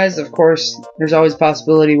you guys, of course, there's always a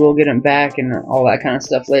possibility we'll get them back and all that kind of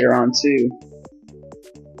stuff later on too.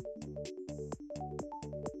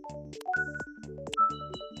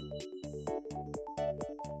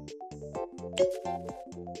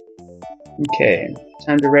 Okay,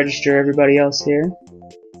 time to register everybody else here.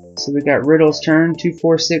 So we got Riddle's turn,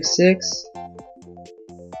 2466,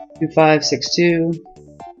 2562,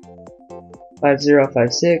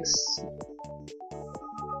 5056,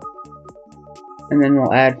 and then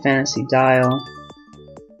we'll add Fantasy Dial.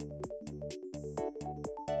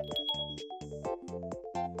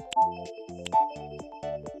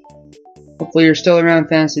 Hopefully you're still around,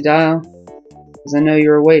 Fantasy Dial, because I know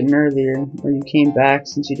you were waiting earlier, or you came back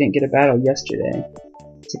since you didn't get a battle yesterday.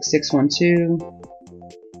 6612.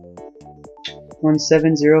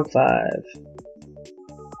 1705.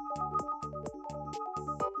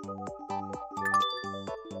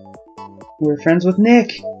 We're friends with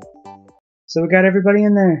Nick, so we got everybody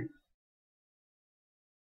in there.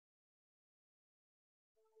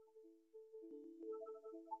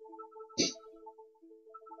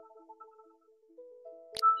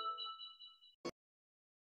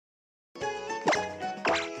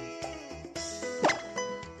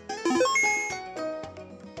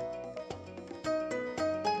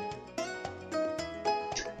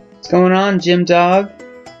 What's going on, Jim Dog?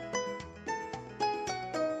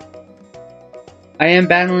 I am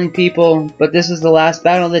battling people, but this is the last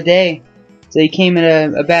battle of the day. So you came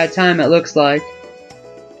at a bad time, it looks like.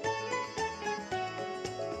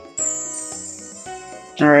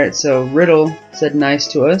 Alright, so Riddle said nice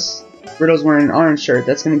to us. Riddle's wearing an orange shirt.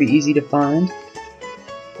 That's going to be easy to find.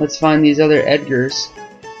 Let's find these other Edgars.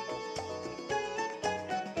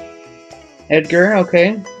 Edgar,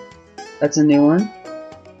 okay. That's a new one.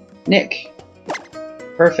 Nick.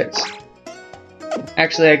 Perfect.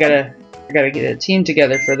 Actually, I gotta get a team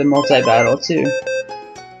together for the multi-battle too.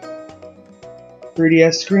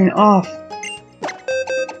 3DS screen off.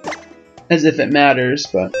 As if it matters,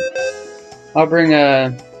 but I'll bring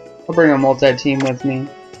a multi-team with me.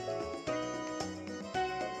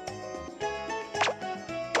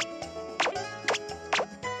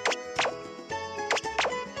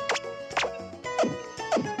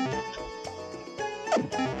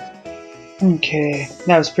 Okay,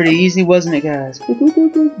 that was pretty easy, wasn't it, guys?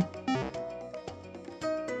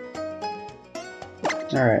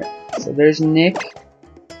 Alright, so there's Nick.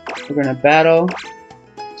 We're gonna battle.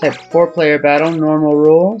 Type 4-player battle, normal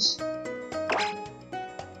rules.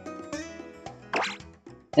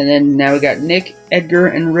 And then now we got Nick, Edgar,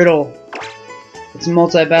 and Riddle. It's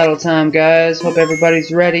multi-battle time, guys. Hope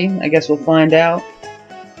everybody's ready. I guess we'll find out.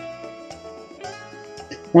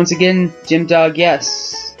 Once again, Jim Dog,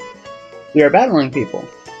 yes. We are battling people.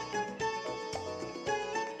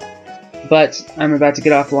 But I'm about to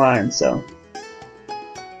get offline, so.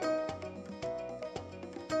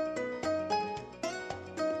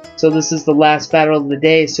 So this is the last battle of the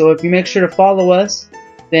day. So if you make sure to follow us,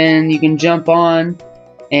 then you can jump on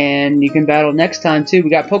and you can battle next time too. We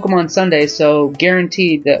got Pokemon Sunday, so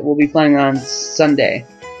guaranteed that we'll be playing on Sunday.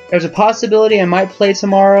 There's a possibility I might play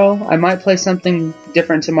tomorrow. I might play something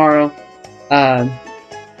different tomorrow.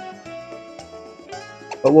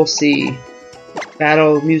 But we'll see.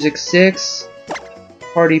 Battle Music 6.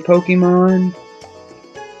 Party Pokemon.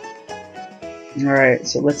 Alright,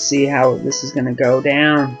 so let's see how this is gonna go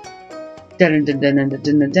down.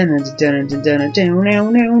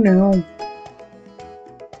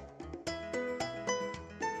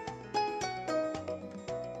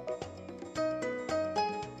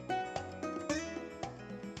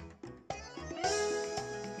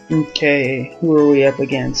 Okay, who are we up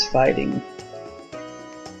against fighting?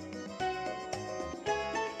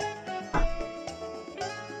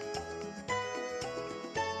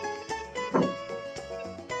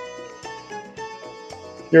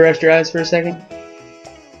 You rest your eyes for a second?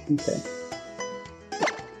 Okay.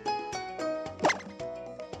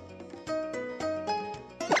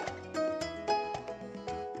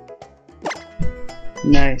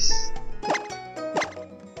 Nice.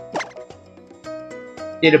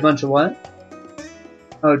 Ate a bunch of what?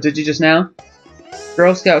 Oh, did you just now?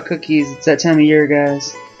 Girl Scout cookies, it's that time of year,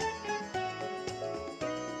 guys.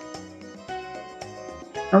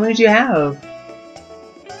 How many did you have?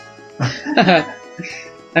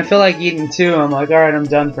 I feel like eating 2. I'm like, alright, I'm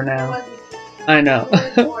done for now. I know.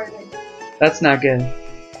 That's not good.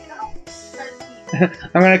 I'm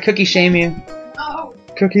gonna cookie shame you.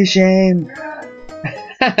 Cookie shame.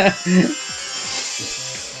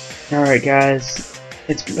 Alright, guys.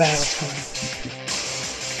 It's battle time.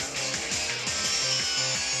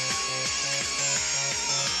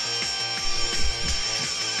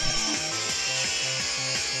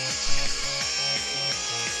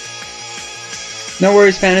 No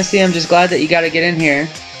worries, Fantasy. I'm just glad that you got to get in here.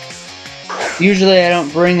 Usually I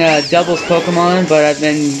don't bring doubles Pokemon, but I've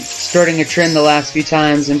been starting a trend the last few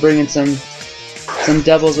times and bringing some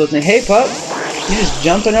doubles with me. Hey, pup! You're just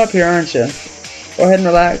jumping up here, aren't you? Go ahead and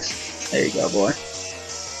relax. There you go, boy.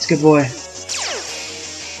 It's a good boy.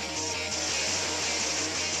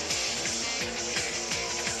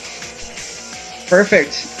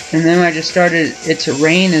 Perfect. And then I just started it to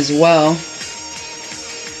rain as well.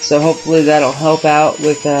 So hopefully that'll help out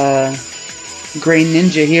with Gray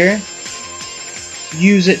Ninja here.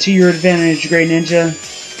 Use it to your advantage, Gray Ninja.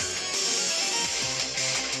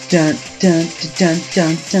 Dun dun dun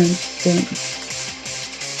dun dun dun.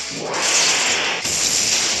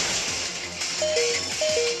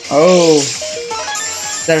 Oh,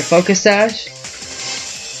 is that a focus sash?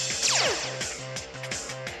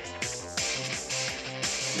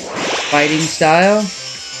 Fighting style.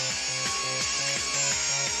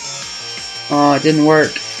 Oh, it didn't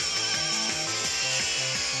work.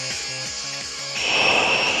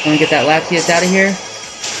 Let me get that Latias out of here.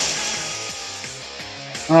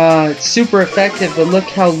 It's super effective, but look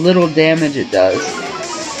how little damage it does.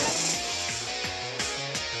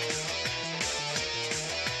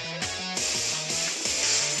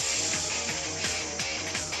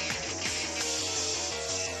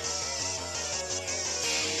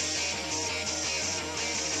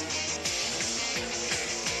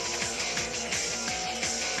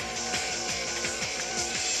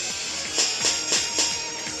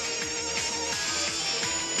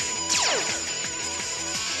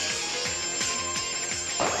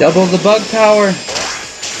 Double the bug power.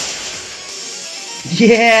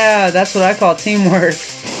 Yeah, that's what I call teamwork.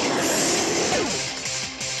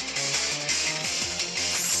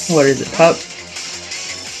 What is it, pup?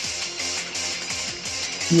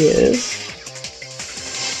 Yes.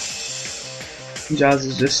 Jaws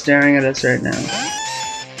is just staring at us right now.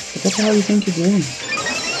 What the hell do you think you're doing?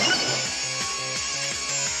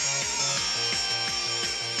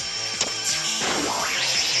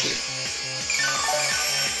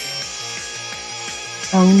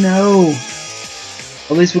 Oh no!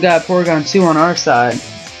 At least we got Porygon 2 on our side.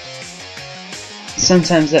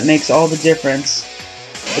 Sometimes that makes all the difference.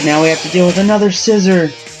 But now we have to deal with another scissor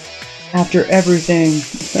after everything.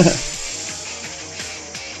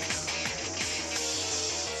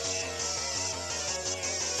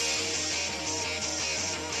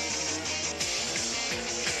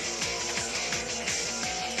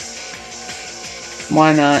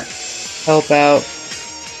 Why not help out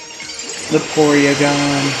the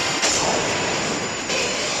Porygon?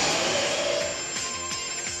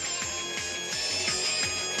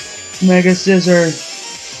 Mega Scissor.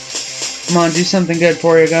 Come on, do something good,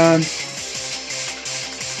 Porygon.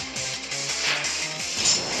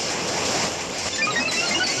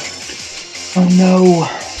 Oh no.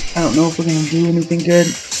 I don't know if we're gonna do anything good.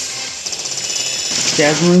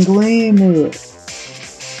 Dazzling Gleam.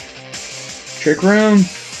 Trick Room.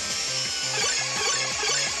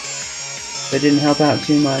 That didn't help out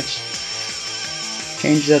too much.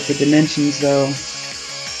 Changes up the dimensions though.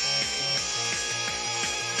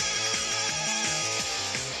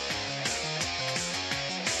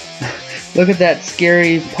 Look at that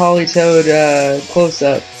scary Politoed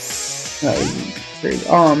close-up. That was crazy.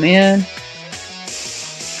 Oh man.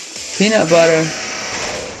 Peanut butter.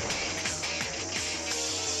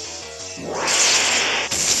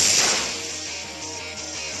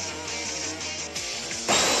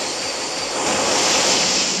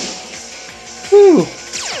 Whew.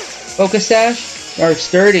 Focus Sash? Or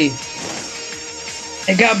Sturdy.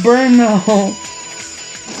 It got burned though.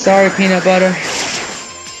 Sorry, Peanut Butter.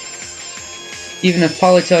 Even if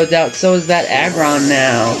Politoed's out, so is that Aggron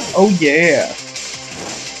now. Oh yeah.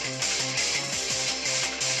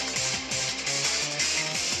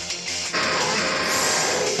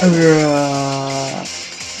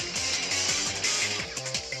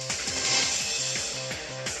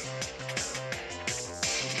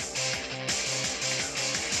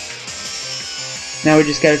 Now we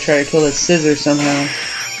just gotta try to kill that scissor somehow.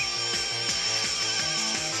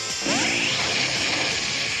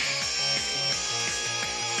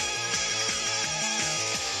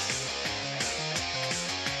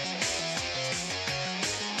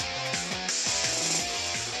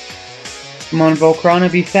 Come on,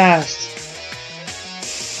 Volcrona, be fast.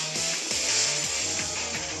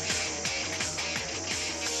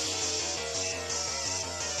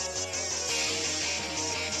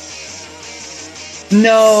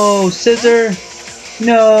 No, scissor.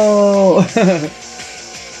 No.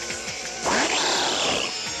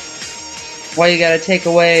 Why you gotta take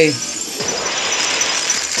away?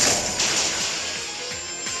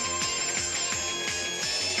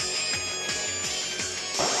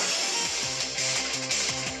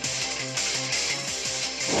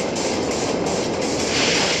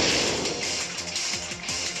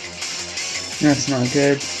 That's not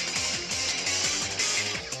good.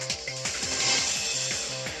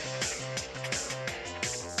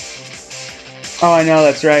 Oh, I know,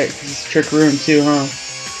 that's right. This is Trick Room too, huh?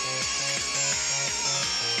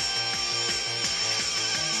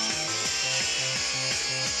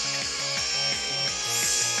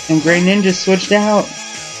 And Great Ninja switched out.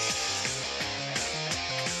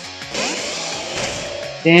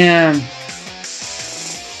 Damn.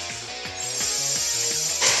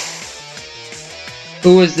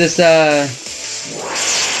 Who was this,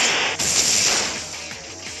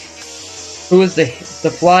 who was the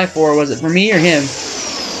fly for? Was it for me or him?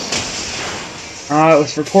 Oh, it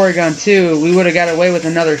was for Porygon too. We would have got away with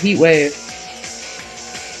another Heat Wave.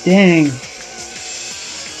 Dang.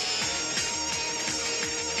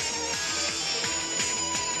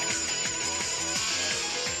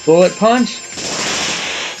 Bullet Punch.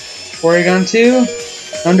 Porygon 2.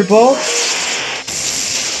 Thunderbolt.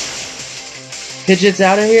 Pidgeot's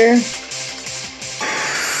out of here.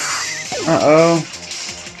 Uh-oh.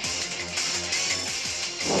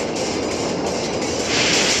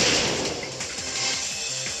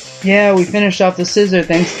 Yeah, we finished off the scissor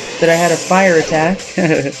thanks that I had a fire attack.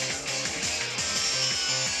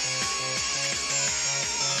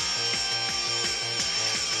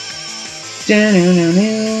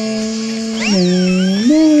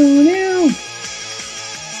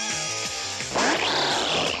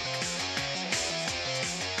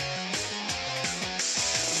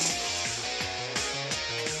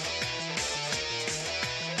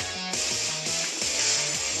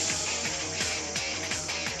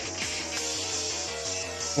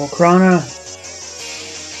 Volcrona.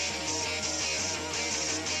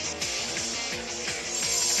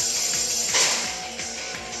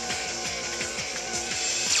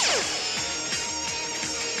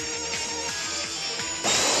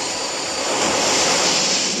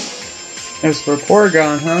 It was for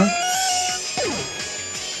Porygon, huh?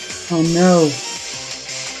 Oh no.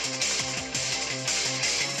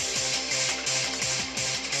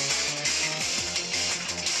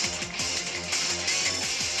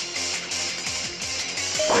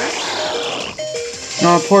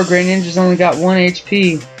 Oh, poor Grey Ninja's only got 1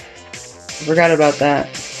 HP. I forgot about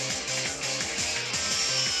that.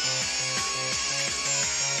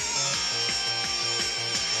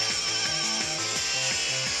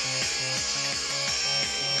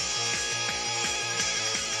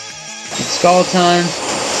 Skull time.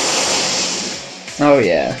 Oh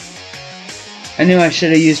yeah. I knew I should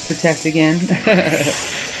have used Protect again.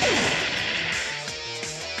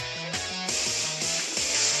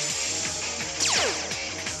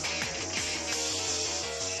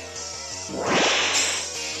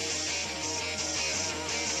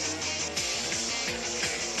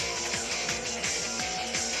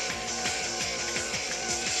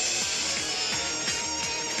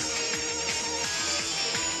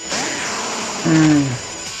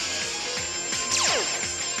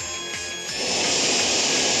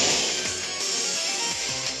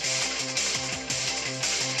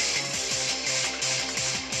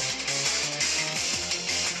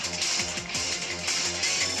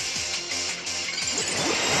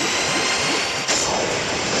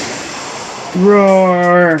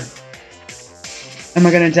 Roar! Am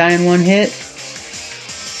I gonna die in 1 hit?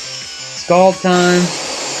 Skull time.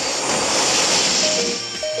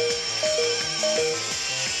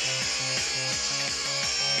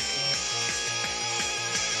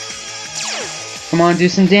 Come on, do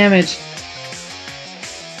some damage.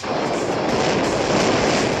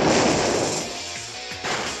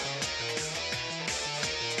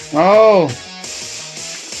 Oh!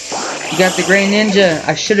 You got the Grey Ninja.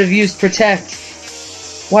 I should have used Protect.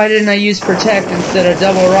 Why didn't I use Protect instead of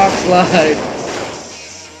double Rock Slide?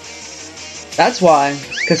 That's why.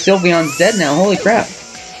 Because Sylveon's dead now. Holy crap.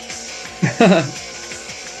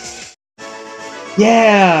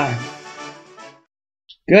 Yeah!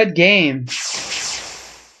 Good game.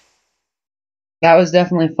 That was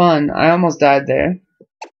definitely fun. I almost died there.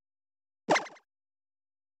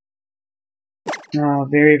 Oh,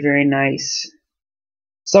 very, very nice.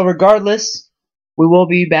 So regardless, we will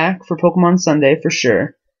be back for Pokemon Sunday for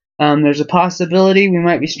sure. There's a possibility we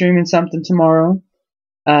might be streaming something tomorrow.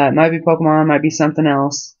 It might be Pokemon, it might be something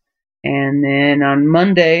else. And then on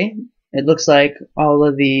Monday, it looks like all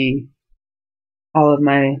of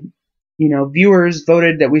my, viewers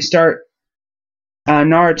voted that we start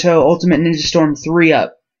Naruto Ultimate Ninja Storm 3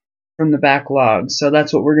 up from the backlog. So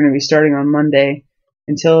that's what we're going to be starting on Monday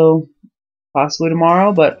until possibly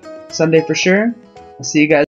tomorrow, but Sunday for sure. I'll see you guys.